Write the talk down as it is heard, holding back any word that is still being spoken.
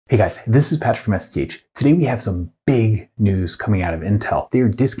Hey guys, this is Patrick from STH. Today we have some big news coming out of Intel. They are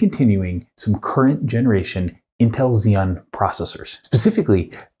discontinuing some current generation Intel Xeon processors.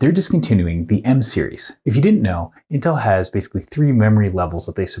 Specifically, they're discontinuing the M series. If you didn't know, Intel has basically 3 memory levels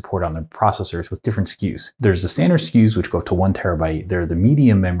that they support on their processors with different SKUs. There's the standard SKUs, which go up to 1 terabyte. There are the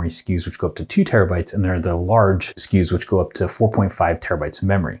medium memory SKUs, which go up to 2 terabytes. And there are the large SKUs, which go up to 4.5 terabytes of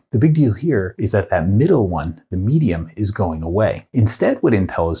memory. The big deal here is that that middle one, the medium, is going away. Instead, what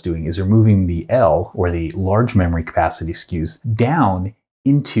Intel is doing is they're moving the L, or the large memory capacity SKUs, down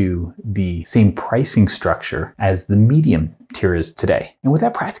into the same pricing structure as the medium tier is today. And what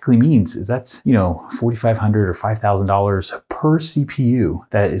that practically means is that's, $4,500 or $5,000 per CPU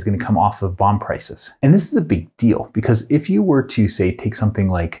that is going to come off of BOM prices. And this is a big deal because if you were to say take something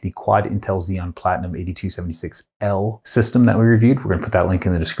like the Quad Intel Xeon Platinum 8276L system that we reviewed, we're going to put that link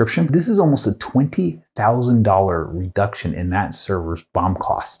in the description. This is almost a $20,000 reduction in that server's BOM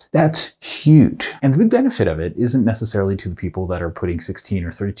cost. That's huge. And the big benefit of it isn't necessarily to the people that are putting 16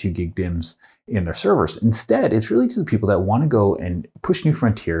 or 32 gig DIMMs in their servers. Instead, it's really to the people that want to go and push new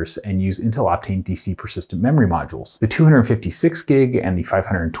frontiers and use Intel Optane DC persistent memory modules. The 256 gig and the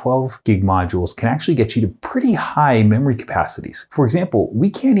 512 gig modules can actually get you to pretty high memory capacities. For example, we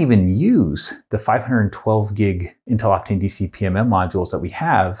can't even use the 512 gig Intel Optane DC PMM modules that we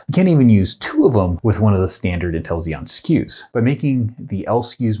have. We can't even use 2 of them with one of the standard Intel Xeon SKUs. By making the L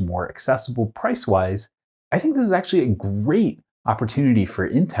SKUs more accessible price-wise, I think this is actually a great opportunity for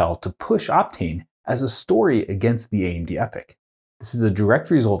Intel to push Optane as a story against the AMD EPYC. This is a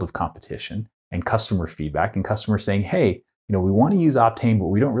direct result of competition and customer feedback and customers saying, hey, we want to use Optane, but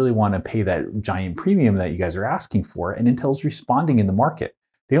we don't really want to pay that giant premium that you guys are asking for. And Intel's responding in the market.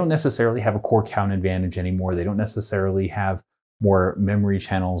 They don't necessarily have a core count advantage anymore. They don't necessarily have more memory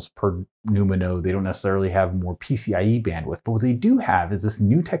channels per NUMA node. They don't necessarily have more PCIe bandwidth, but what they do have is this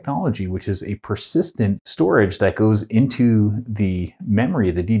new technology, which is a persistent storage that goes into the memory,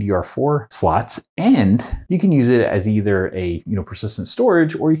 the DDR4 slots, and you can use it as either a persistent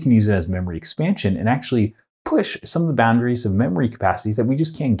storage, or you can use it as memory expansion and actually push some of the boundaries of memory capacities that we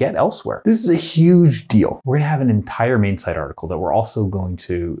just can't get elsewhere. This is a huge deal. We're going to have an entire main site article that we're also going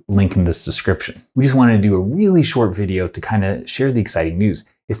to link in this description. We just wanted to do a really short video to kind of share the exciting news.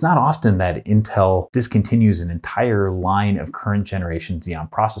 It's not often that Intel discontinues an entire line of current generation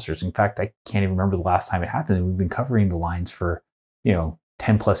Xeon processors. In fact, I can't even remember the last time it happened. We've been covering the lines for, 10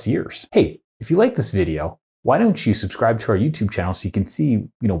 plus years. Hey, if you like this video, why don't you subscribe to our YouTube channel so you can see,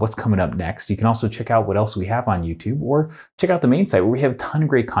 what's coming up next. You can also check out what else we have on YouTube, or check out the main site where we have a ton of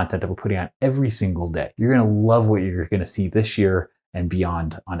great content that we're putting out every single day. You're going to love what you're going to see this year and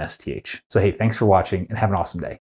beyond on STH. So hey, thanks for watching and have an awesome day.